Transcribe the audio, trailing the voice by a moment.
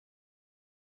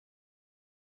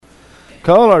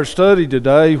Call our study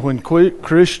today, When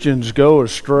Christians Go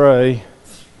Astray.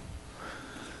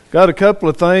 Got a couple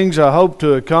of things I hope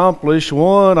to accomplish.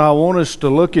 One, I want us to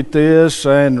look at this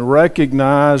and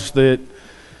recognize that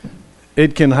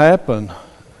it can happen.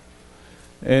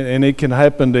 And it can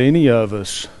happen to any of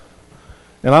us.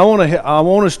 And I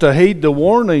want us to heed the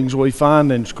warnings we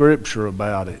find in Scripture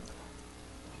about it.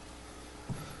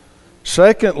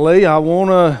 Secondly, I want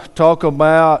to talk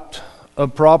about a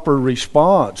proper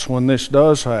response when this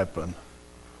does happen.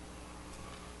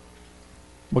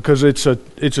 Because it's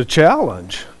a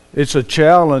challenge. It's a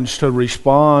challenge to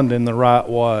respond in the right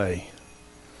way.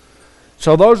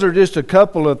 So those are just a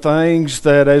couple of things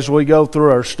that as we go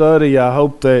through our study, I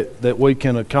hope that we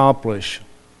can accomplish.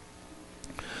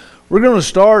 We're going to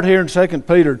start here in 2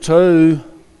 Peter 2,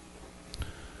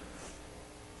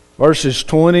 verses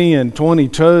 20 and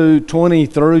 22, 20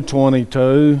 through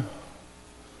 22.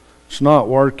 It's not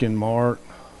working, Mark.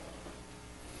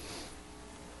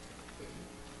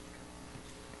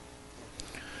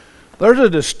 There's a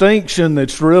distinction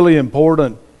that's really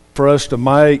important for us to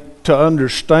make to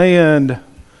understand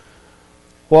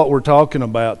what we're talking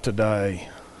about today.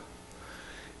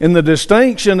 And the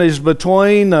distinction is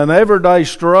between an everyday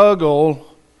struggle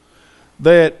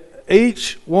that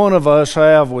each one of us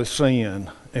have with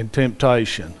sin and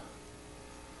temptation.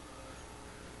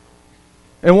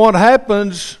 And what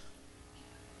happens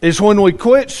is when we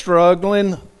quit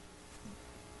struggling,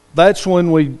 that's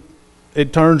when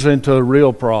it turns into a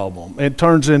real problem. It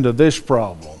turns into this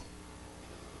problem.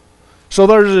 So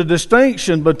there's a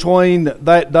distinction between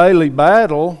that daily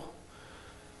battle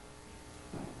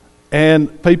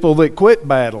and people that quit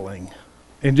battling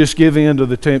and just give in to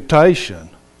the temptation.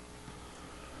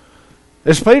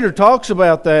 As Peter talks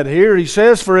about that here, he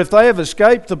says, "For if they have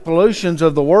escaped the pollutions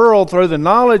of the world through the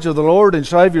knowledge of the Lord and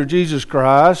Savior Jesus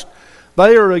Christ,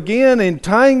 they are again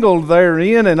entangled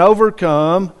therein and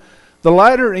overcome. The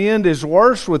latter end is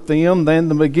worse with them than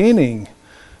the beginning."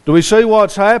 Do we see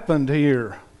what's happened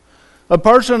here? A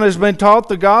person has been taught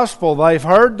the gospel. They've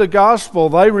heard the gospel.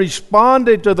 They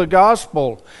responded to the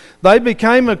gospel. They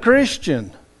became a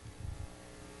Christian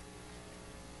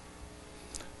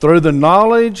through the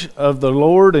knowledge of the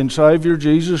Lord and Savior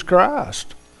Jesus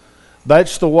Christ.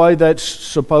 That's the way that's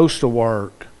supposed to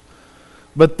work.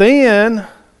 But then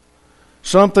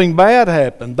something bad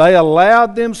happened. They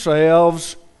allowed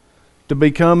themselves to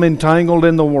become entangled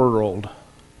in the world.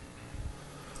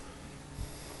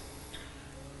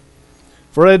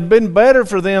 For it had been better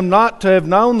for them not to have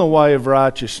known the way of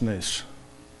righteousness.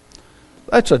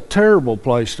 That's a terrible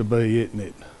place to be, isn't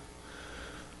it?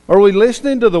 Are we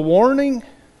listening to the warning?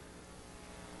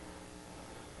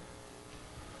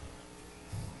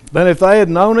 Then if they had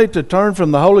known it, to turn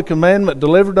from the holy commandment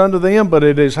delivered unto them, but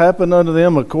it has happened unto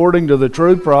them according to the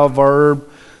true proverb,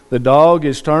 the dog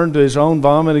is turned to his own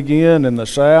vomit again, and the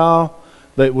sow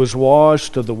that was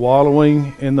washed to the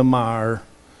wallowing in the mire.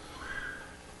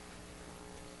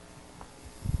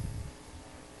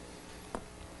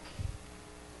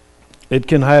 It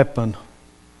can happen.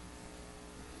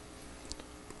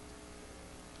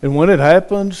 And when it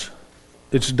happens,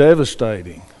 it's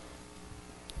devastating.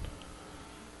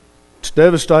 It's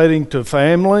devastating to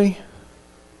family.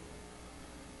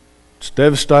 It's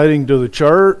devastating to the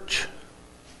church.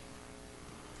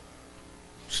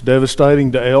 It's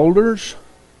devastating to elders.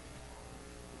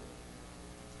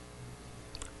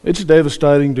 It's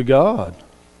devastating to God.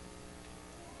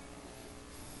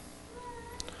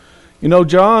 You know,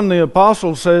 John the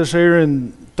Apostle says here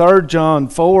in 3 John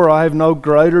 4, I have no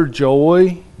greater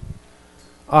joy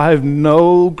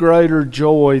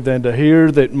than to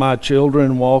hear that my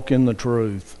children walk in the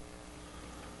truth.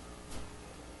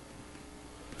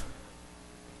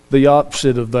 The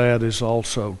opposite of that is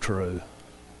also true.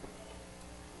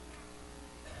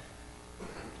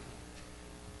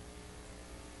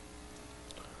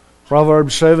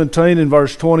 Proverbs 17 and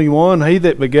verse 21, He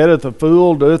that begetteth a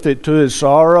fool doeth it to his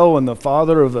sorrow, and the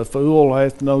father of a fool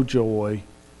hath no joy.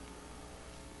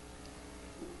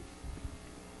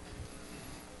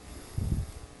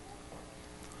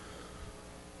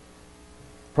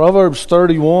 Proverbs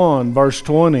 31 verse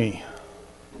 20,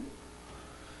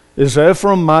 Is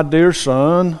Ephraim my dear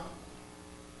son?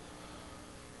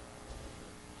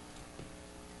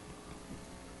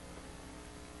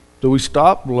 Do we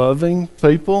stop loving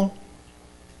people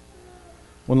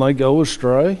when they go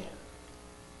astray?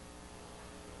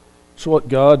 That's what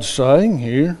God's saying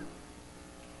here.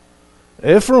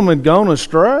 Ephraim had gone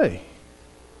astray.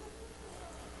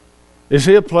 Is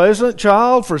he a pleasant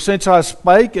child? For since I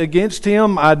spake against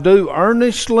him, I do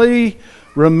earnestly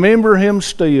remember him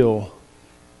still.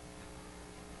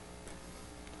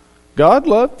 God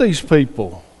loved these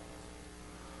people.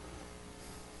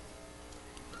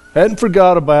 Hadn't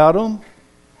forgot about them.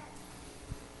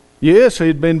 Yes,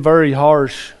 he'd been very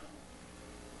harsh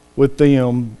with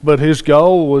them, but his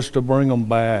goal was to bring them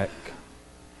back.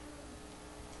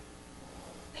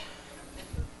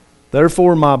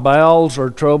 Therefore my bowels are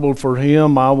troubled for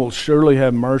him. I will surely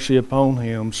have mercy upon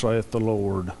him, saith the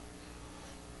Lord.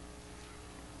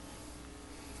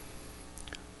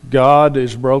 God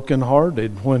is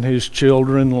brokenhearted when his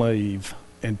children leave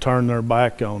and turn their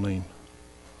back on him.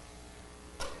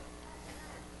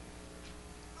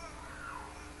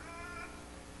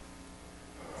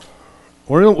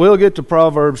 We'll get to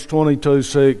Proverbs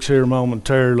 22:6 here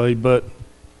momentarily, but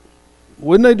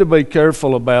we need to be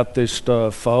careful about this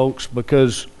stuff, folks,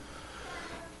 because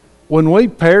when we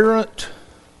parent,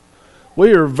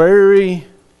 we are very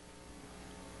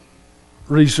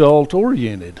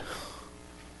result-oriented.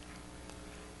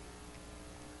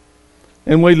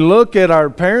 And we look at our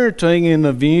parenting in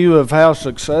the view of how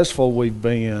successful we've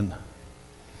been.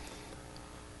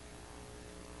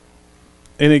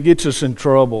 And it gets us in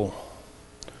trouble.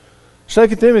 2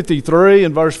 Timothy 3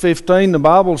 and verse 15, the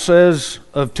Bible says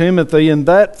of Timothy, "And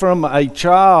that from a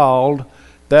child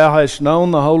thou hast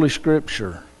known the Holy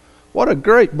Scripture." What a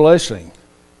great blessing.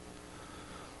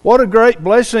 What a great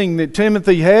blessing that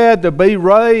Timothy had to be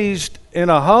raised in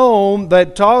a home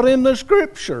that taught him the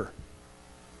Scripture.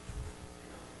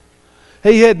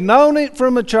 He had known it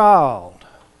from a child.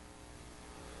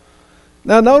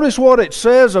 Now notice what it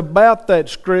says about that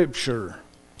Scripture.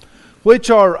 "Which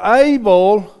are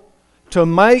able to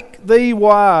make thee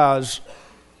wise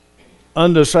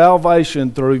unto salvation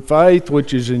through faith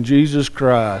which is in Jesus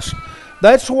Christ."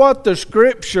 That's what the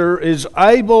Scripture is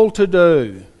able to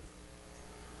do.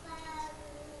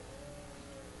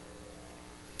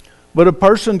 But a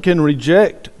person can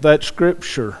reject that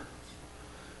Scripture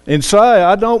and say,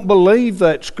 "I don't believe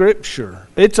that Scripture."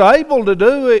 It's able to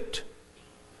do it.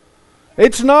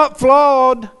 It's not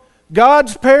flawed.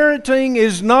 God's parenting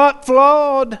is not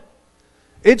flawed.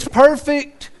 It's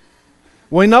perfect.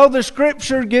 We know the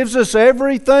Scripture gives us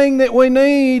everything that we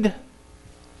need.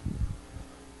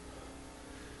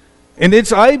 And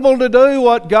it's able to do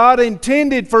what God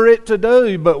intended for it to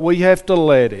do, but we have to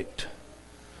let it.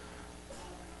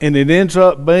 And it ends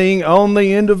up being on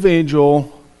the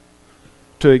individual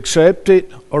to accept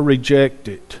it or reject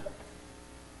it.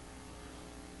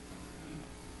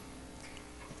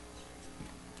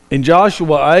 In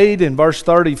Joshua 8 and verse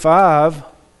 35,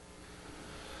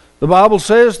 the Bible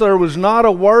says, "There was not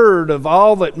a word of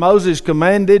all that Moses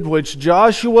commanded which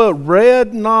Joshua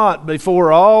read not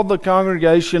before all the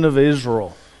congregation of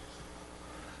Israel."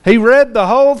 He read the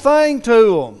whole thing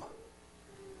to them.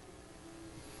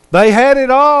 They had it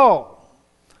all.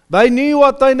 They knew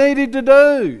what they needed to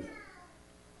do.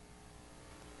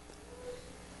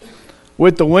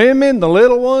 With the women, the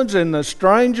little ones, and the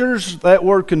strangers that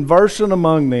were conversing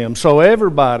among them. So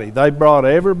they brought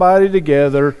everybody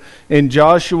together, and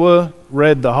Joshua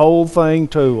read the whole thing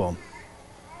to them.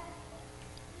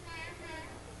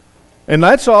 And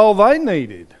that's all they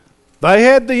needed. They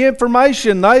had the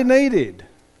information they needed.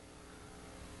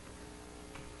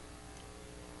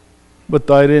 But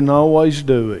they didn't always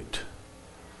do it.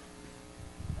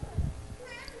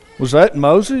 Was that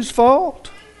Moses' fault?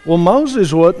 Well,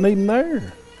 Moses wasn't even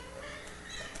there.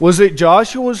 Was it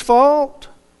Joshua's fault?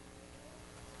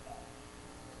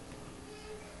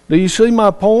 Do you see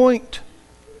my point?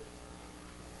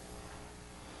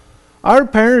 Our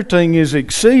parenting is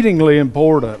exceedingly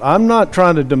important. I'm not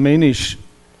trying to diminish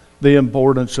the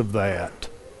importance of that.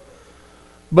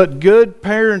 But good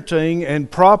parenting and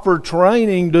proper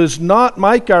training does not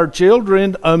make our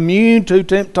children immune to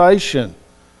temptation.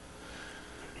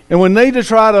 And we need to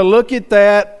try to look at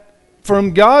that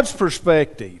from God's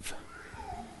perspective.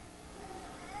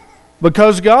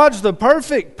 Because God's the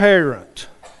perfect parent.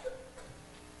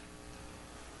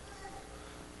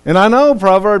 And I know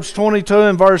Proverbs 22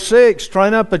 and verse 6,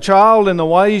 "Train up a child in the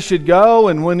way he should go,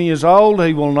 and when he is old,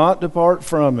 he will not depart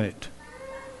from it."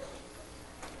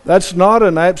 That's not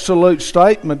an absolute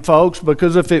statement, folks,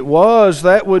 because if it was,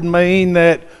 that would mean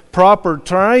that proper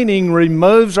training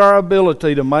removes our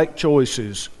ability to make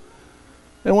choices.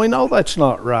 And we know that's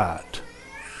not right.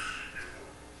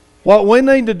 What we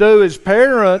need to do as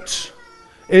parents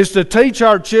is to teach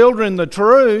our children the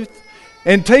truth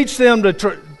and teach them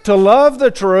to love the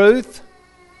truth.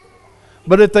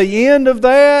 But at the end of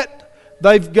that,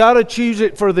 they've got to choose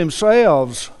it for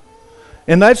themselves.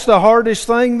 And that's the hardest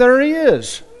thing there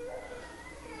is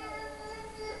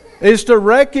to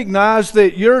recognize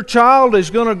that your child is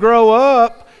going to grow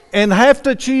up and have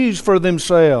to choose for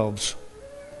themselves.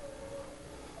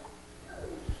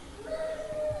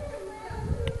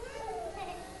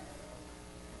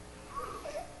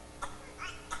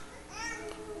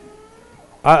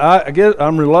 I guess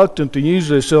I'm reluctant to use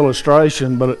this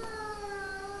illustration, but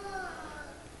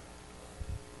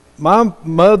my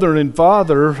mother and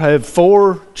father have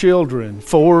 4 children,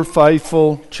 4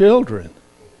 faithful children.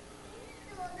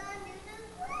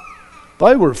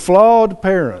 They were flawed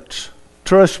parents.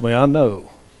 Trust me, I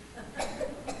know.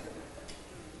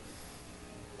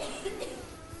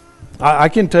 I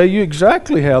can tell you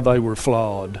exactly how they were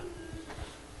flawed,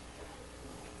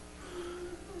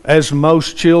 as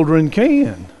most children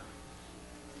can.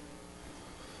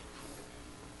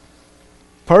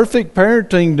 Perfect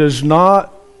parenting is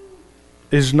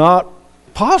not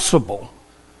possible.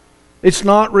 It's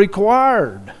not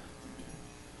required.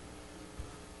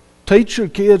 Teach your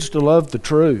kids to love the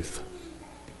truth.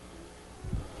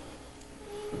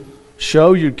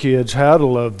 Show your kids how to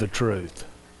love the truth.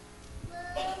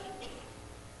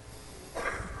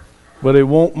 But it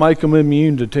won't make them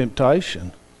immune to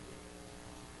temptation.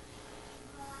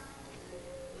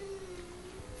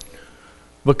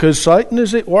 Because Satan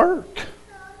is at work.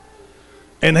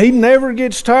 And he never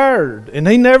gets tired. And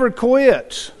he never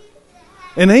quits.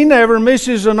 And he never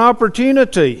misses an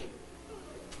opportunity.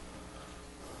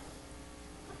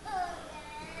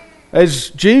 As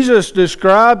Jesus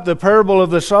described the parable of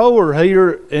the sower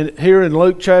here in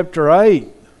Luke chapter 8,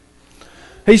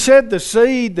 he said the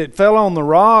seed that fell on the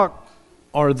rock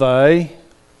are they.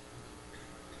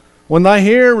 When they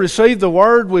hear, receive the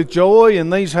word with joy,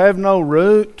 and these have no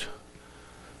root,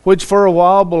 which for a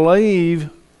while believe,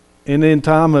 and in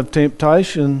time of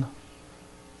temptation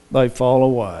they fall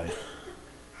away.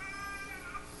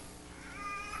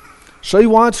 See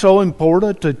why it's so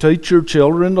important to teach your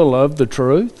children to love the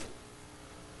truth?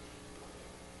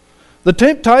 The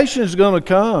temptation is going to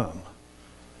come.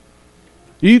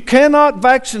 You cannot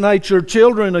vaccinate your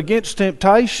children against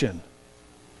temptation.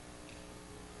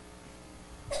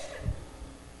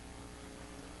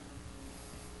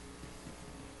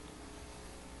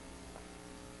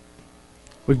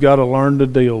 We've got to learn to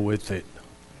deal with it.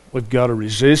 We've got to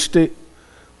resist it.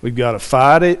 We've got to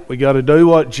fight it. We've got to do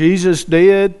what Jesus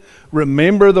did.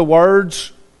 Remember the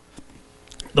words,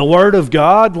 the Word of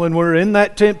God when we're in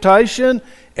that temptation.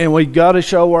 And we've got to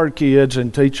show our kids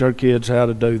and teach our kids how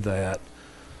to do that.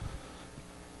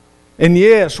 And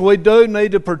yes, we do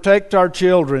need to protect our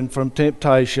children from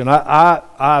temptation.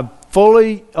 I'm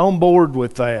fully on board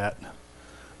with that.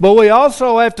 But we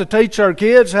also have to teach our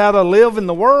kids how to live in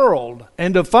the world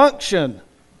and to function.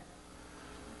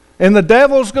 And the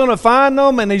devil's going to find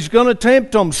them and he's going to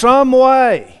tempt them some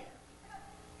way.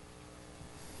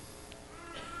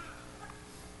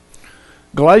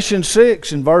 Galatians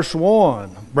 6 and verse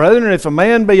 1. Brethren, if a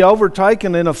man be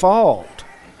overtaken in a fault,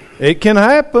 it can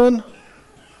happen.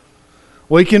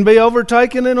 We can be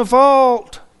overtaken in a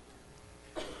fault.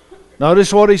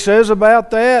 Notice what he says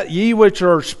about that. Ye which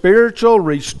are spiritual,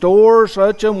 restore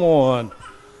such a one,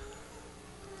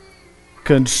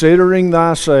 considering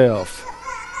thyself.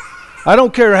 I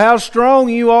don't care how strong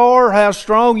you are, how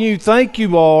strong you think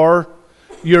you are,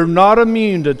 you're not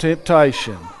immune to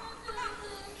temptation.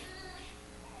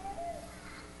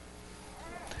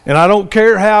 And I don't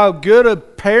care how good a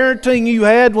parenting you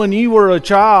had when you were a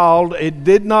child, it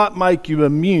did not make you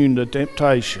immune to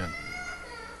temptation.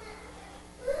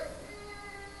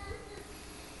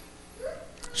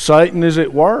 Satan is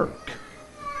at work.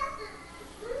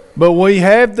 But we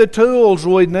have the tools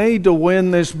we need to win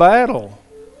this battle.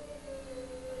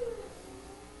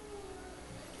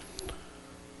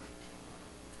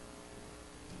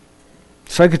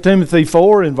 Second Timothy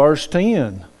 4 in verse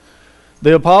 10.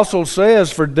 The apostle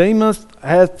says, for Demas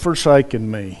hath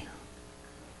forsaken me.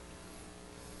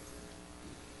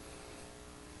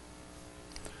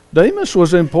 Demas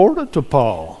was important to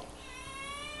Paul.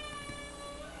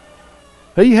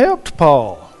 He helped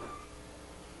Paul.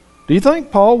 Do you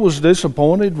think Paul was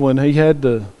disappointed when he had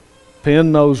to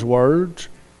pen those words?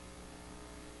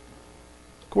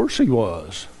 Of course he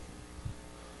was.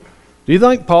 Do you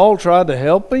think Paul tried to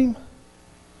help him?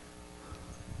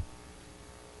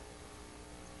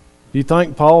 Do you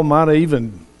think Paul might have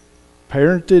even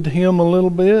parented him a little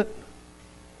bit?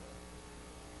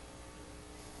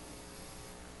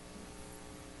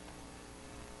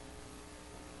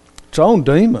 It's on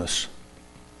Demas.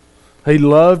 He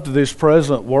loved this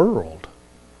present world.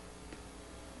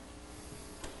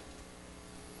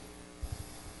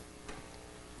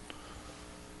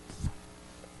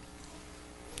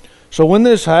 So when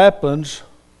this happens,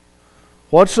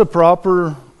 what's the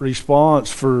proper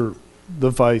response for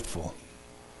the faithful?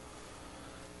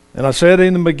 And I said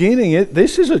in the beginning,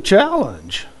 this is a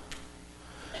challenge.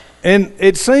 And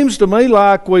it seems to me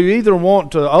like we either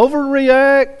want to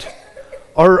overreact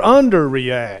or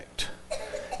underreact.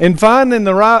 And finding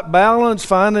the right balance,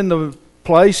 finding the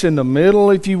place in the middle,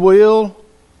 if you will,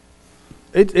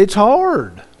 it's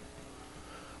hard.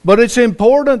 But it's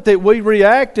important that we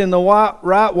react in the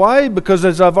right way, because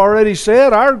as I've already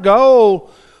said, our goal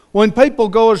when people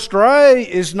go astray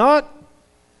is not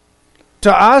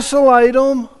to isolate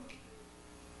them.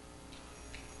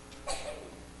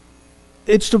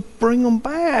 It's to bring them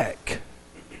back.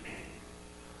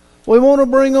 We want to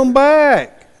bring them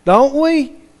back, don't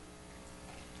we?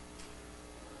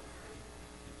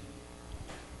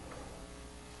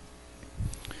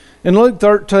 In Luke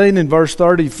 13 and verse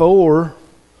 34,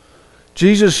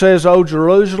 Jesus says, O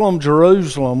Jerusalem,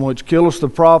 Jerusalem, which killest the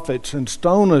prophets and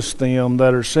stonest them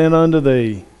that are sent unto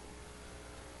thee,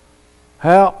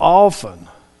 how often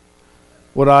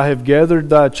would I have gathered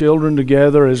thy children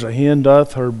together as a hen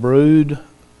doth her brood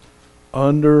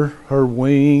under her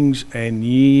wings, and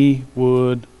ye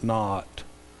would not.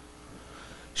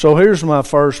 So here's my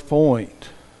first point.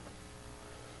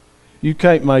 You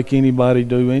can't make anybody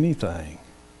do anything.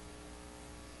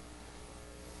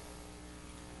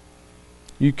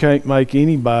 You can't make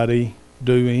anybody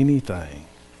do anything.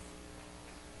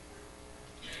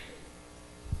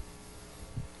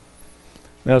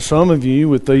 Now, some of you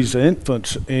with these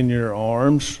infants in your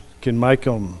arms can make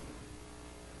them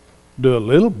do a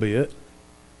little bit,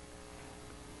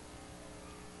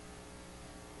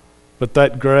 but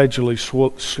that gradually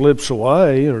slips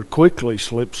away, or quickly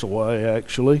slips away,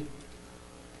 actually.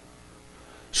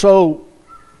 So,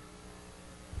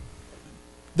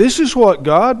 this is what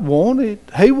God wanted.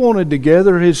 He wanted to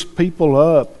gather His people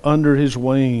up under His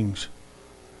wings.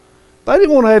 They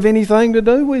didn't want to have anything to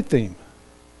do with Him.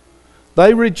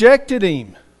 They rejected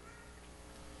Him.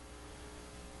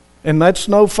 And that's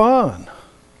no fun.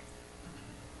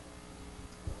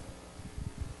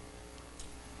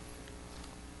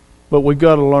 But we've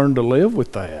got to learn to live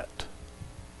with that.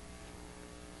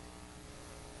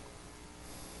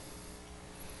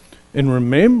 And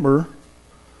remember,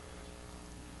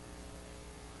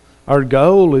 our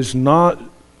goal is not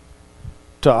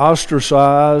to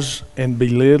ostracize and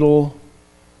belittle.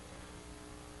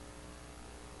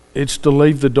 It's to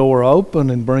leave the door open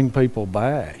and bring people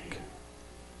back.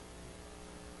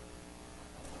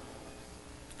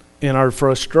 And our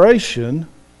frustration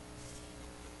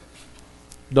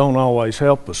don't always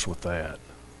help us with that.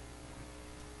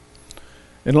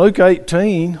 In Luke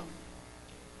 18,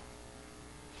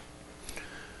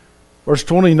 verse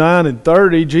 29 and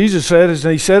 30, Jesus said, as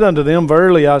He said unto them,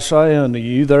 Verily I say unto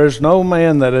you, there is no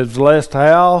man that has left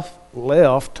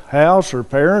house or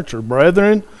parents or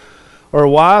brethren or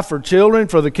wife or children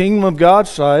for the kingdom of God's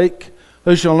sake,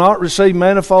 who shall not receive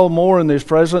manifold more in this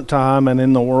present time, and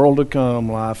in the world to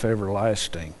come life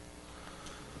everlasting.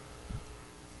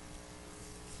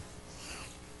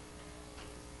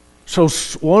 So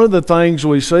one of the things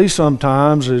we see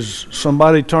sometimes is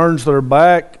somebody turns their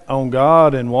back on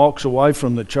God and walks away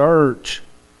from the church,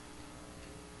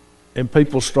 and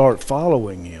people start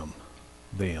following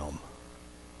them.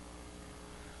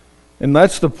 And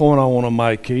that's the point I want to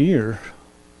make here,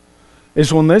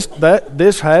 is when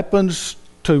this happens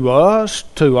to us,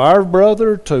 to our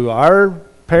brother, to our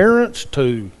parents,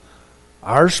 to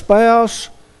our spouse,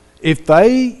 if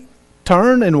they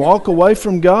turn and walk away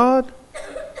from God,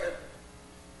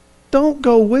 don't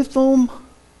go with them.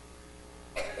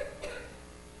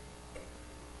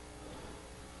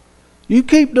 You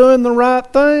keep doing the right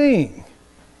thing.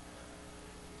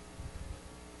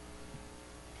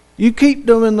 You keep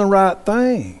doing the right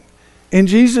thing. And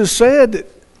Jesus said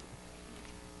that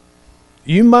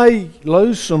you may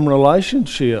lose some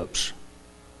relationships,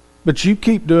 but you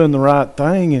keep doing the right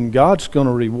thing, and God's going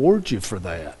to reward you for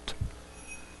that.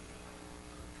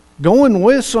 Going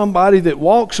with somebody that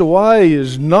walks away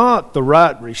is not the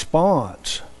right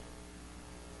response.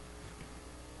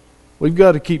 We've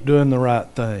got to keep doing the right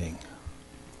thing.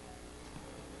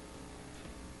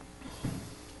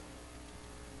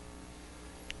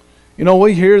 You know,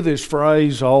 we hear this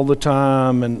phrase all the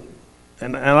time,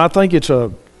 and I think it's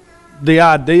the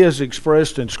idea is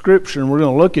expressed in Scripture, and we're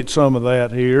going to look at some of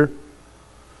that here.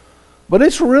 But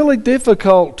it's really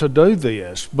difficult to do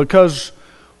this, because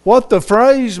what the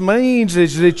phrase means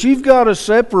is that you've got to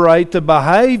separate the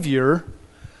behavior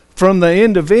from the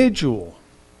individual.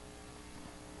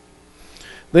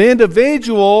 The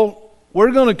individual,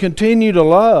 we're going to continue to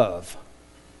love.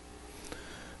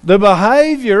 The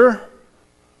behavior,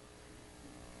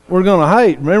 we're going to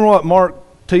hate. Remember what Mark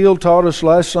Teal taught us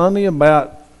last Sunday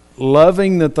about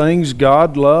loving the things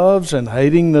God loves and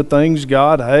hating the things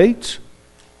God hates?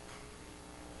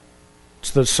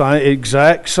 It's the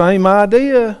exact same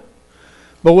idea.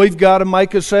 But we've got to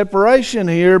make a separation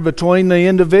here between the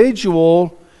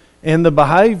individual and the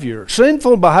behavior.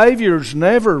 Sinful behavior is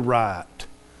never right.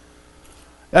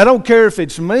 I don't care if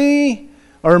it's me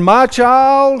or my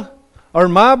child or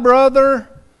my brother.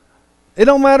 It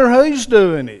don't matter who's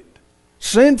doing it.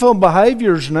 Sinful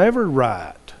behavior is never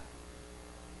right.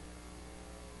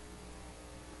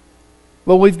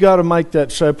 But we've got to make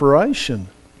that separation.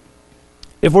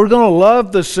 If we're going to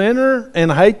love the sinner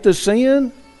and hate the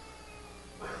sin,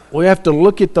 we have to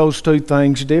look at those two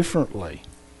things differently.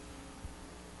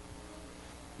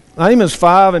 Amos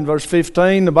 5 and verse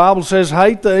 15, the Bible says,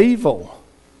 hate the evil.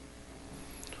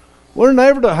 We're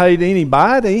never to hate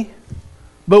anybody,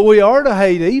 but we are to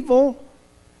hate evil.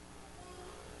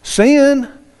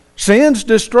 Sin's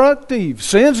destructive.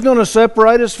 Sin's going to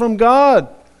separate us from God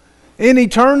in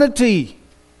eternity.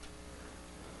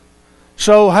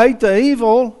 So hate the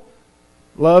evil,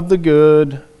 love the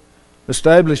good,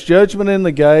 establish judgment in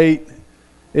the gate.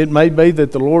 It may be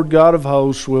that the Lord God of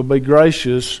hosts will be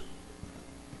gracious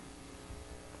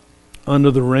unto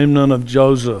the remnant of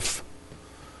Joseph.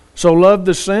 So love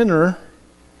the sinner,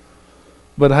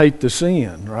 but hate the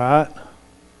sin, right?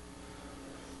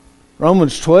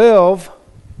 Romans 12,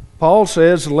 Paul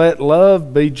says, let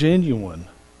love be genuine.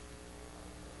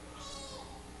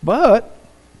 But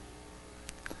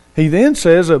he then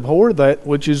says, abhor that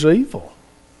which is evil.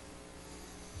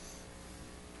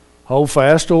 Hold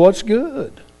fast to what's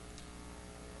good.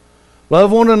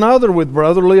 Love one another with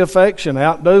brotherly affection.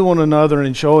 Outdo one another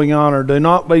in showing honor. Do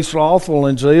not be slothful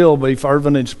in zeal. Be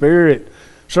fervent in spirit.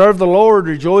 Serve the Lord.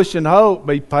 Rejoice in hope.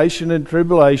 Be patient in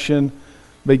tribulation.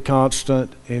 Be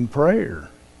constant in prayer.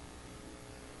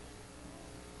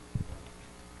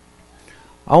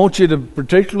 I want you to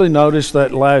particularly notice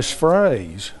that last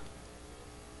phrase.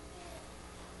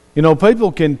 You know,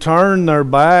 people can turn their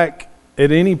back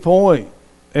at any point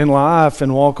in life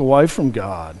and walk away from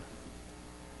God.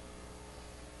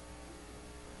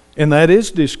 And that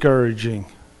is discouraging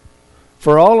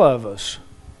for all of us.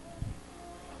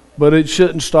 But it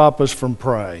shouldn't stop us from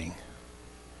praying.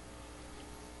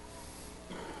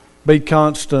 Be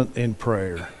constant in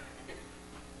prayer.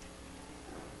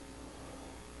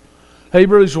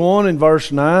 Hebrews 1 and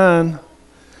verse 9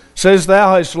 says,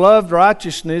 thou hast loved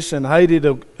righteousness and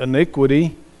hated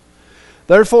iniquity.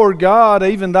 Therefore God,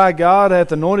 even thy God,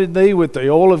 hath anointed thee with the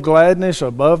oil of gladness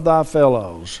above thy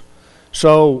fellows.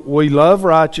 So we love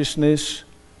righteousness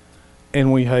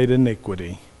and we hate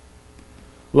iniquity.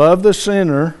 Love the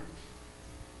sinner,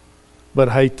 but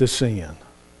hate the sin.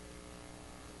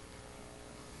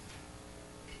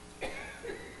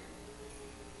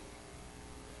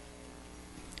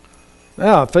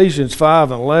 Now, Ephesians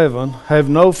 5 and 11, have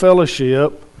no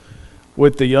fellowship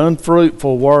with the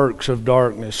unfruitful works of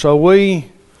darkness. So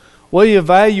we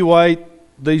evaluate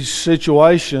these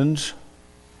situations,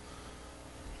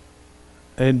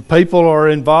 and people are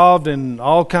involved in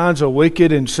all kinds of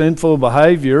wicked and sinful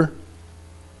behavior.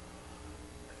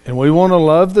 And we want to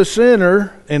love the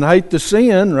sinner and hate the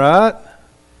sin, right?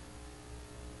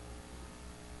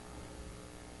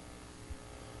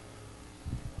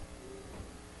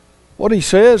 What he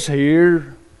says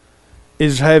here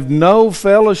is have no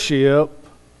fellowship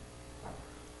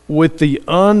with the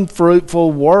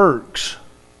unfruitful works.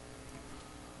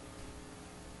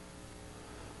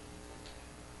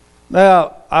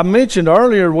 Now, I mentioned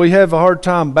earlier we have a hard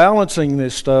time balancing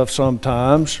this stuff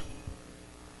sometimes.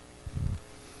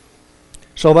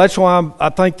 So that's why I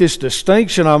think this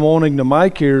distinction I'm wanting to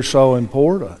make here is so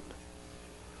important.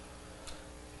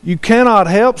 You cannot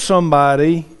help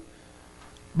somebody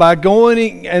by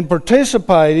going and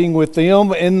participating with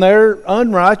them in their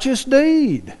unrighteous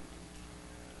deed.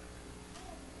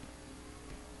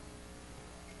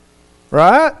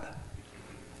 Right?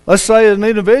 Let's say an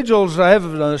individual is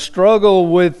having a struggle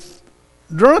with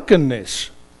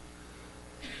drunkenness.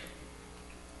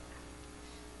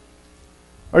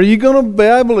 Are you going to be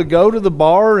able to go to the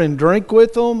bar and drink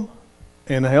with them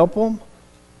and help them?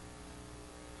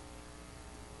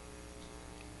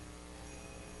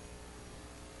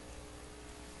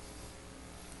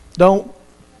 Don't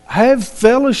have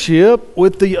fellowship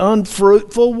with the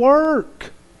unfruitful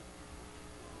work.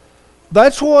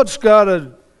 That's what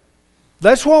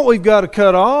we've got to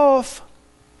cut off.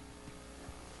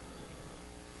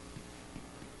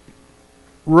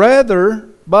 Rather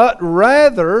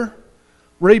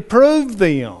reprove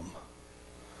them.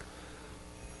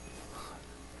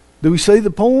 Do we see the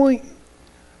point?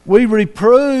 We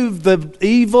reprove the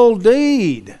evil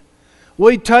deed.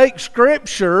 We take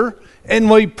Scripture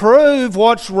and we prove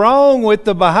what's wrong with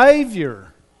the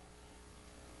behavior.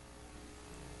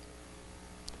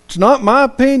 It's not my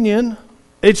opinion.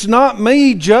 It's not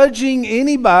me judging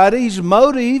anybody's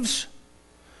motives.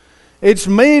 It's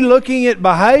me looking at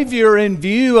behavior in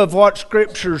view of what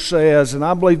Scripture says, and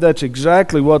I believe that's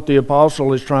exactly what the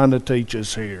apostle is trying to teach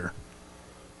us here.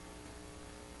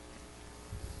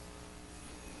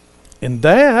 And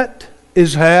that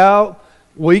is how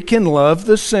we can love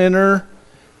the sinner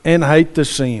and hate the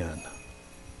sin.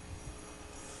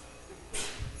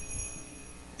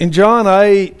 In John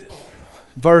 8,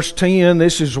 verse 10,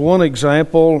 this is one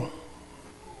example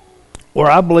where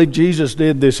I believe Jesus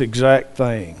did this exact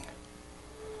thing.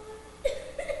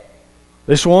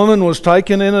 This woman was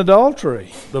taken in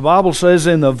adultery. The Bible says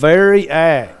in the very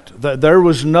act that there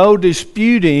was no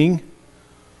disputing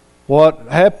what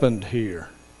happened here.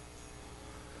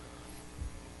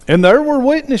 And there were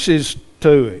witnesses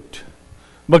to it,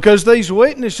 because these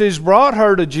witnesses brought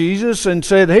her to Jesus and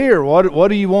said, "Here, what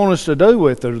do you want us to do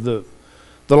with her? The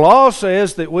law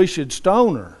says that we should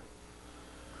stone her."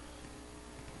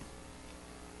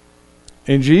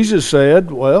 And Jesus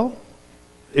said, "Well,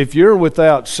 if you're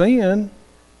without sin,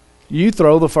 you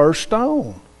throw the first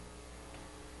stone."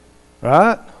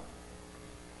 Right?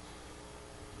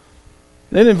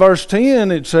 Then in verse 10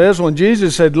 it says, when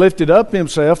Jesus had lifted up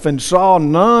himself and saw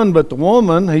none but the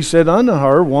woman, he said unto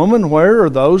her, "Woman, where are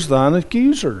those thine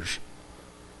accusers?"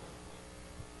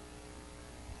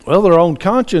 Well, their own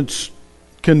conscience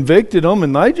convicted them,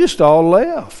 and they just all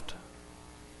left.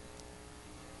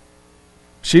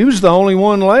 She was the only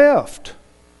one left.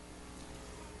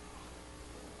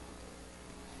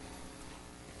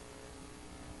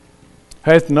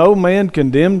 "Hath no man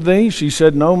condemned thee?" She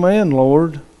said, "No man,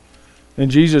 Lord." And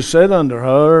Jesus said unto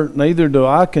her, "Neither do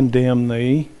I condemn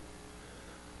thee.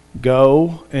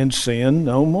 Go and sin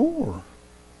no more."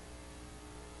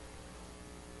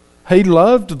 He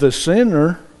loved the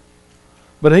sinner,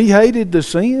 but he hated the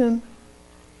sin.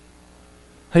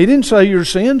 He didn't say your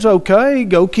sin's okay,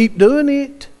 go keep doing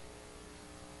it.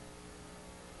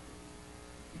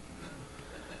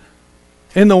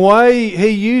 And the way he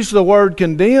used the word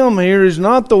condemn here is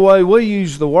not the way we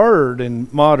use the word in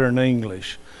modern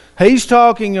English. He's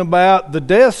talking about the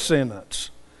death sentence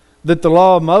that the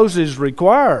law of Moses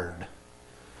required.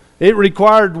 It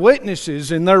required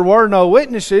witnesses, and there were no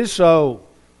witnesses, so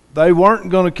they weren't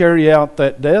going to carry out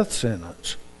that death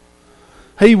sentence.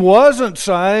 He wasn't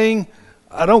saying,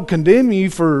 "I don't condemn you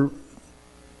for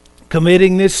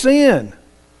committing this sin."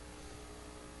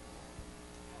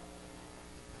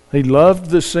 He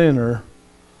loved the sinner,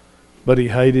 but he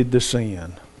hated the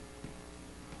sin.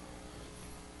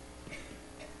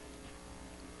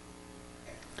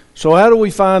 So how do we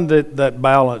find that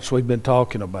balance we've been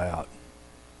talking about?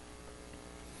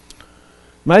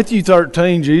 Matthew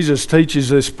 13, Jesus teaches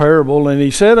this parable, and he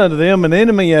said unto them, "An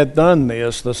enemy hath done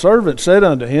this. The servant said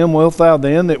unto him, Wilt thou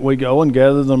then that we go and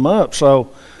gather them up?" So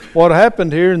what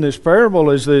happened here in this parable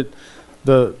is that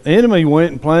the enemy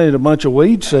went and planted a bunch of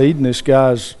weed seed in this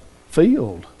guy's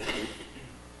field.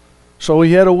 So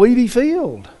he had a weedy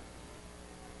field.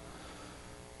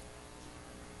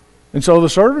 And so the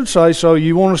servants say, "So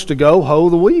you want us to go hoe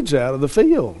the weeds out of the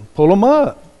field, pull them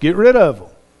up, get rid of them?"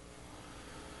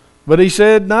 But he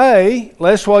said, "Nay,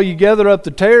 lest while you gather up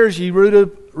the tares, ye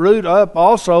root up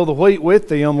also the wheat with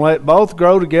them. Let both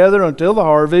grow together until the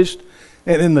harvest.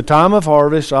 And in the time of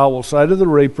harvest I will say to the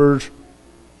reapers,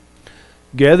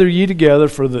 Gather ye together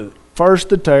for the first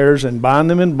the tares, and bind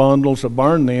them in bundles to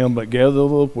burn them, but gather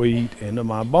the wheat into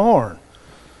my barn."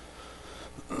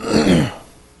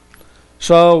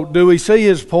 So, do we see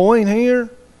his point here?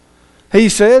 He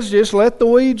says just let the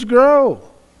weeds grow.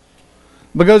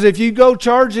 Because if you go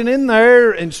charging in there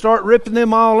and start ripping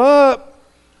them all up,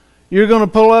 you're going to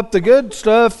pull up the good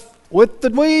stuff with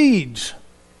the weeds.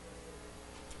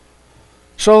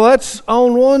 So that's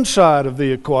on one side of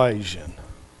the equation.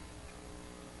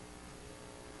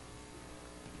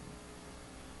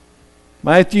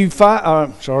 James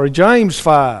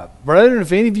 5. "Brethren,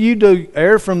 if any of you do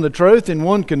err from the truth, and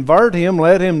one convert him,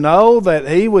 let him know that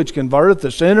he which converteth the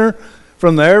sinner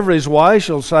from the error of his way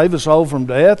shall save a soul from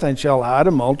death, and shall hide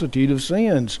a multitude of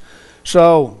sins."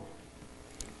 So,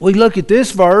 we look at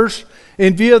this verse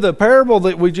in view of the parable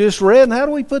that we just read, and how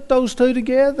do we put those two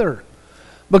together?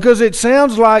 Because it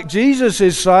sounds like Jesus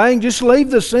is saying, just leave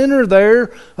the sinner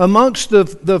there amongst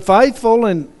the faithful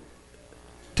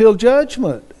until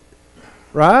judgment.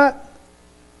 Right?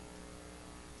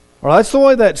 Well, that's the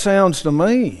way that sounds to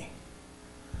me.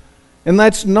 And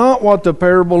that's not what the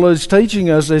parable is teaching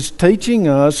us. It's teaching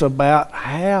us about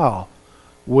how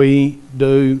we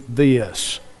do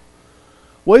this.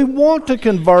 We want to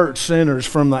convert sinners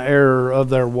from the error of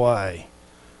their way.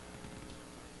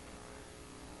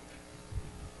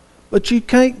 But you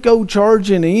can't go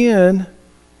charging in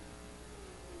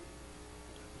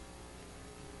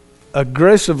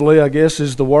aggressively, I guess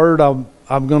is the word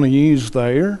I'm going to use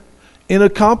there, and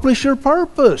accomplish your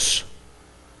purpose.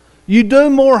 You do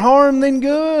more harm than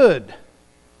good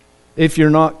if you're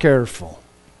not careful.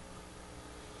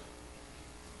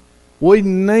 We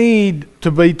need to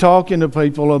be talking to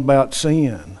people about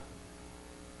sin,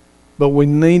 but we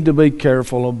need to be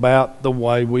careful about the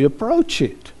way we approach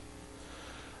it.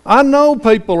 I know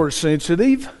people are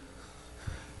sensitive,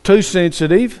 too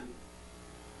sensitive,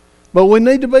 but we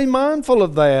need to be mindful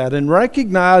of that and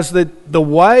recognize that the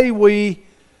way we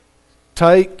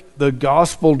take the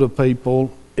gospel to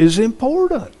people is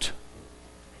important.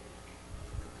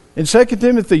 In 2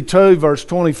 Timothy 2, verse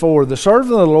 24, the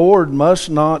servant of the Lord must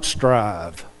not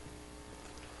strive.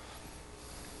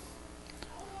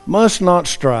 Must not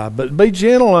strive, but be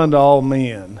gentle unto all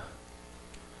men,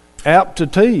 apt to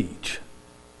teach,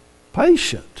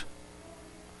 patient,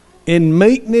 in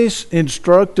meekness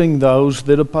instructing those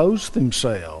that oppose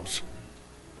themselves.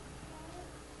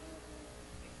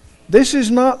 This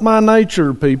is not my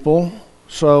nature, people,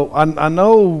 so I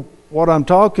know what I'm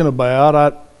talking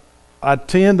about. I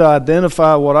tend to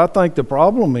identify what I think the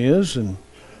problem is and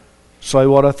say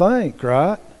what I think,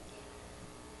 right?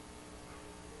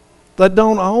 That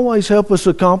don't always help us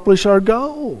accomplish our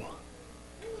goal.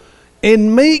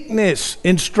 In meekness,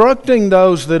 instructing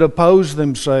those that oppose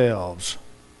themselves.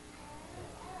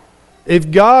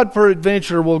 If God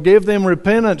peradventure will give them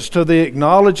repentance to the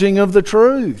acknowledging of the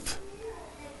truth,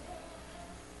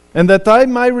 and that they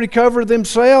may recover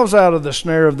themselves out of the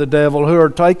snare of the devil, who are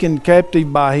taken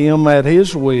captive by him at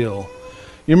his will.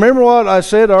 You remember what I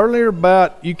said earlier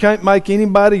about you can't make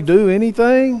anybody do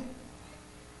anything?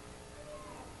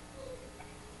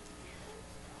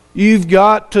 You've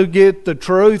got to get the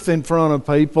truth in front of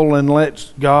people and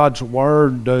let God's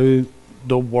Word do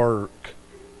the work.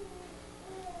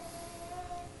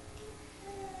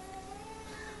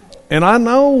 And I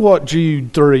know what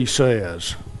Jude 3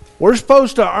 says. We're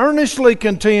supposed to earnestly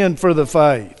contend for the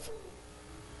faith.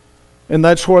 And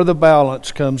that's where the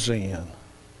balance comes in.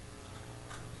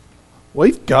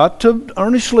 We've got to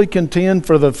earnestly contend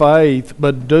for the faith,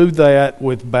 but do that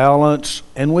with balance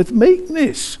and with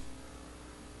meekness.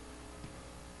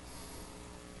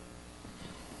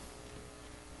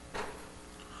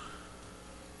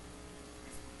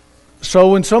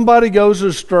 So when somebody goes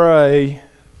astray,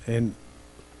 and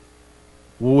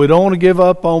we don't want to give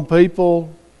up on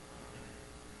people,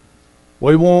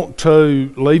 we want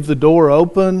to leave the door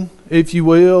open, if you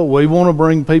will. We want to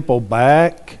bring people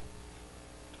back.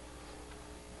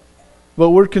 But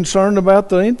we're concerned about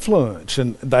the influence,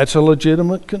 and that's a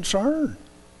legitimate concern.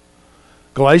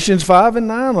 Galatians 5 and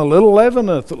 9, a little leaven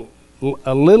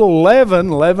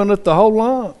leaveneth the whole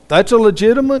lump. That's a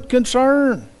legitimate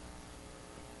concern.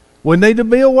 We need to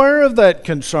be aware of that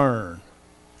concern.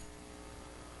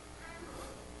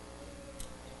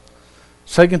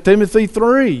 2 Timothy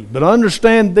 3, but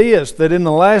understand this, that in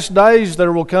the last days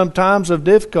there will come times of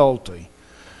difficulty.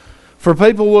 For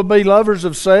people will be lovers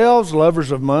of selves,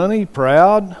 lovers of money,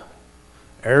 proud,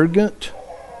 arrogant,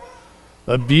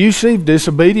 abusive,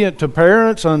 disobedient to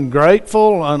parents,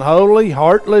 ungrateful, unholy,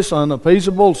 heartless,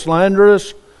 unappeasable,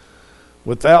 slanderous,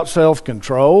 without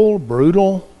self-control,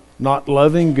 brutal, not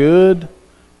loving good,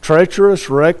 treacherous,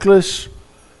 reckless,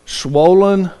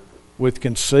 swollen with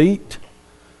conceit,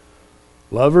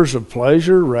 lovers of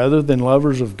pleasure rather than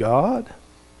lovers of God,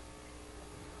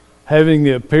 having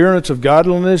the appearance of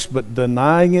godliness but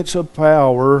denying its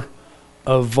power.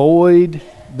 Avoid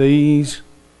these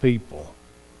people.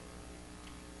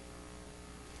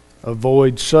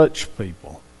 Avoid such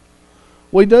people.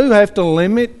 We do have to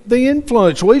limit the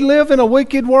influence. We live in a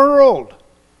wicked world.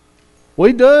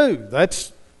 We do.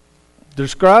 That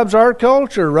describes our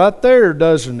culture right there,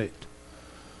 doesn't it?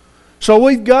 So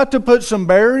we've got to put some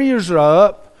barriers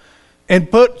up and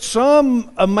put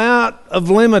some amount of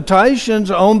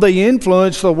limitations on the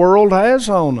influence the world has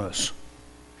on us.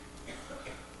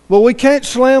 But we can't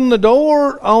slam the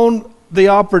door on the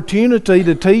opportunity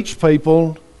to teach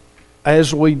people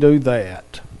as we do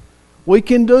that. We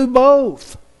can do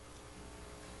both.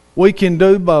 We can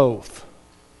do both.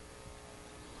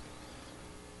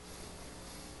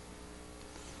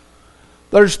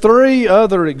 There's 3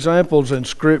 other examples in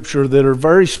Scripture that are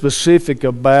very specific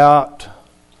about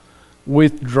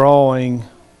withdrawing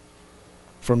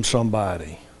from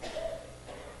somebody.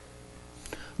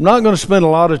 I'm not going to spend a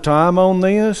lot of time on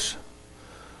this.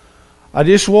 I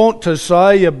just want to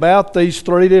say about these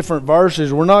 3 different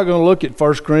verses, we're not going to look at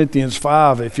 1 Corinthians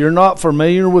 5. If you're not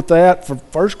familiar with that, for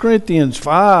 1 Corinthians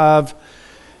 5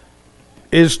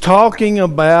 is talking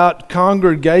about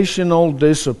congregational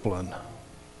discipline.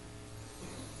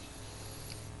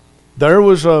 There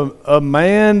was a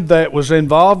man that was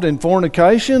involved in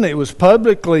fornication. It was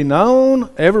publicly known.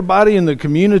 Everybody in the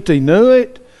community knew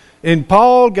it. And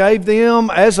Paul gave them,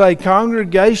 as a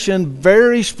congregation,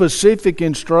 very specific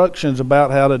instructions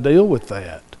about how to deal with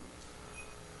that.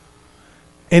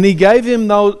 And he gave them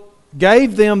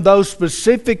those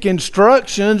specific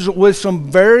instructions with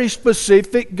some very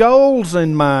specific goals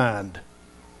in mind.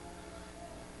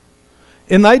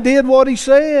 And they did what he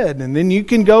said. And then you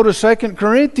can go to 2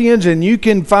 Corinthians and you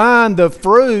can find the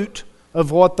fruit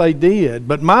of what they did.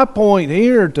 But my point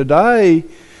here today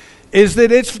is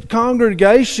that it's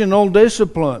congregational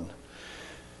discipline.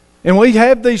 And we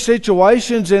have these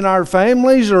situations in our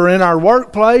families or in our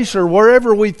workplace or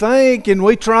wherever we think, and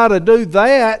we try to do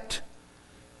that.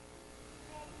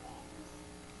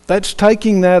 That's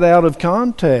taking that out of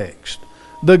context.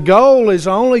 The goal is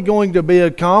only going to be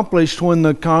accomplished when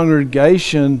the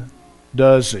congregation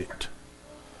does it.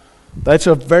 That's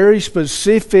a very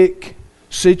specific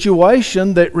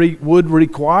situation that would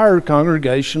require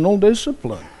congregational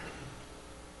discipline.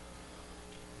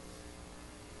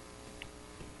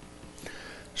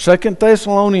 Second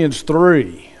Thessalonians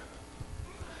 3.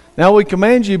 Now we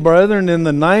command you, brethren, in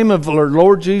the name of our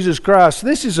Lord Jesus Christ.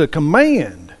 This is a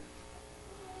command.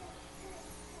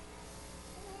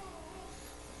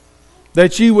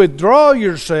 That ye withdraw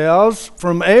yourselves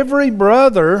from every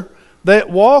brother that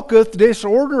walketh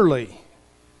disorderly.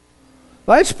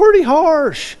 That's pretty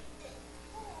harsh.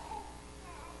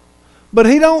 But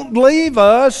he don't leave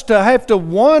us to have to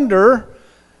wonder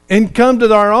and come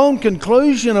to our own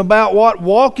conclusion about what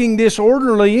walking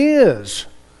disorderly is.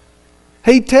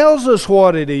 He tells us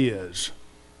what it is.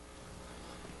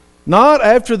 Not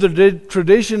after the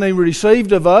tradition he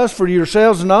received of us, for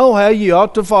yourselves know how ye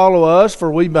ought to follow us, for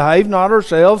we behave not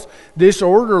ourselves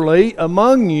disorderly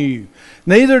among you.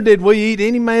 Neither did we eat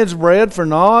any man's bread for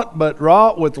naught, but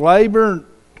wrought with labor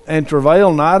and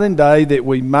travail night and day, that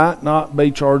we might not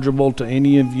be chargeable to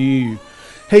any of you.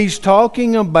 He's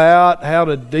talking about how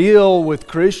to deal with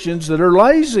Christians that are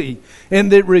lazy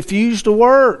and that refuse to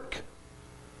work.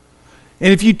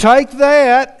 And if you take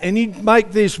that and you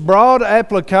make this broad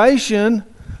application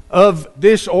of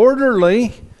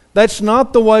disorderly, that's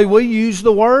not the way we use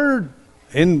the word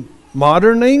in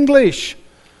modern English.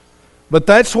 But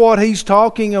that's what he's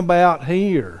talking about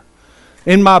here.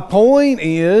 And my point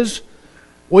is,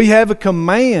 we have a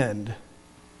command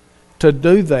to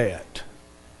do that.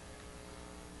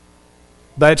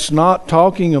 That's not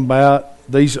talking about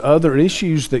these other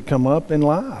issues that come up in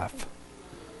life.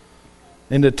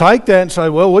 And to take that and say,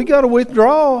 well, we got to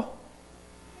withdraw,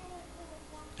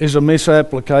 is a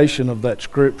misapplication of that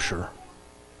scripture.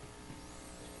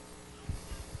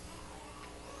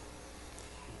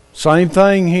 Same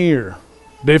thing here.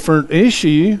 Different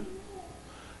issue.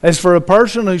 As for a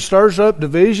person who stirs up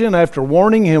division after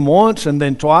warning him once and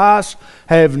then twice,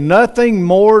 have nothing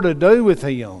more to do with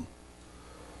him.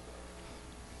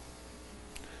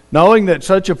 Knowing that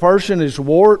such a person is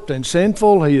warped and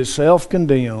sinful, he is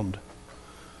self-condemned.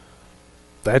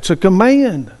 That's a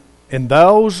command. And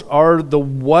those are the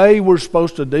way we're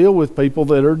supposed to deal with people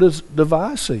that are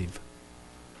divisive.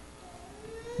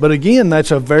 But again,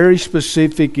 that's a very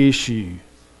specific issue.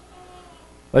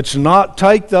 Let's not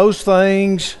take those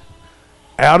things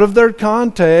out of their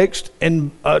context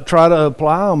and try to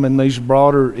apply them in these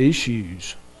broader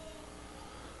issues.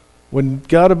 We've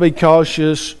got to be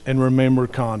cautious and remember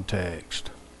context.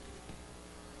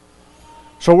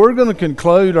 So we're going to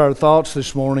conclude our thoughts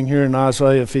this morning here in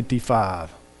Isaiah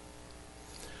 55,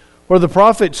 where the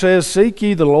prophet says, "Seek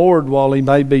ye the Lord while he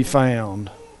may be found."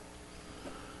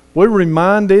 We're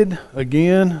reminded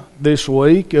again this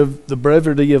week of the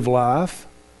brevity of life.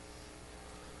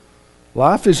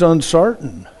 Life is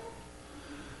uncertain.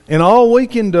 And all we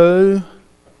can do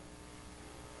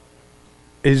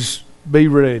is be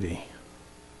ready.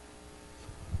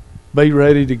 Be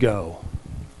ready to go.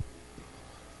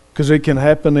 Because it can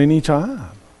happen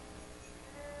anytime.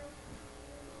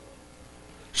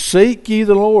 Seek ye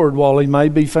the Lord while he may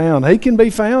be found. He can be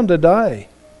found today.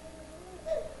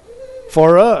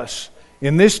 For us,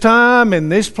 in this time, in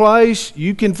this place,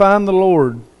 you can find the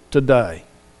Lord today.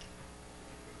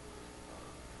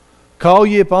 Call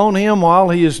ye upon him while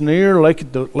he is near.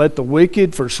 Let the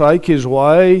wicked forsake his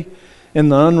way,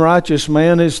 and the unrighteous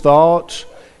man his thoughts,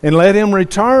 and let him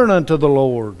return unto the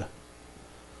Lord.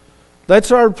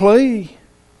 That's our plea.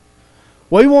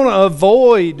 We want to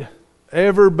avoid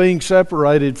ever being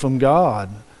separated from God.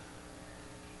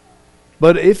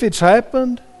 But if it's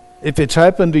happened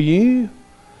to you,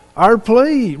 our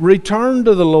plea, return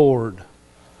to the Lord.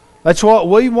 That's what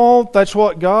we want. That's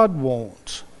what God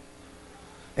wants.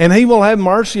 And He will have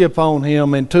mercy upon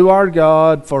him, and to our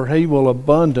God, for He will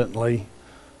abundantly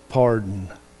pardon.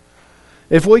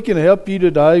 If we can help you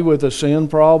today with a sin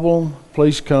problem,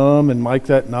 please come and make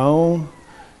that known.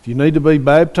 If you need to be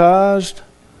baptized,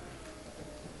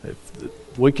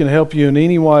 if we can help you in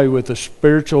any way with a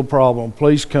spiritual problem,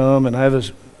 please come and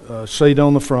have a seat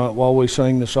on the front while we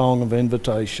sing the song of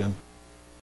invitation.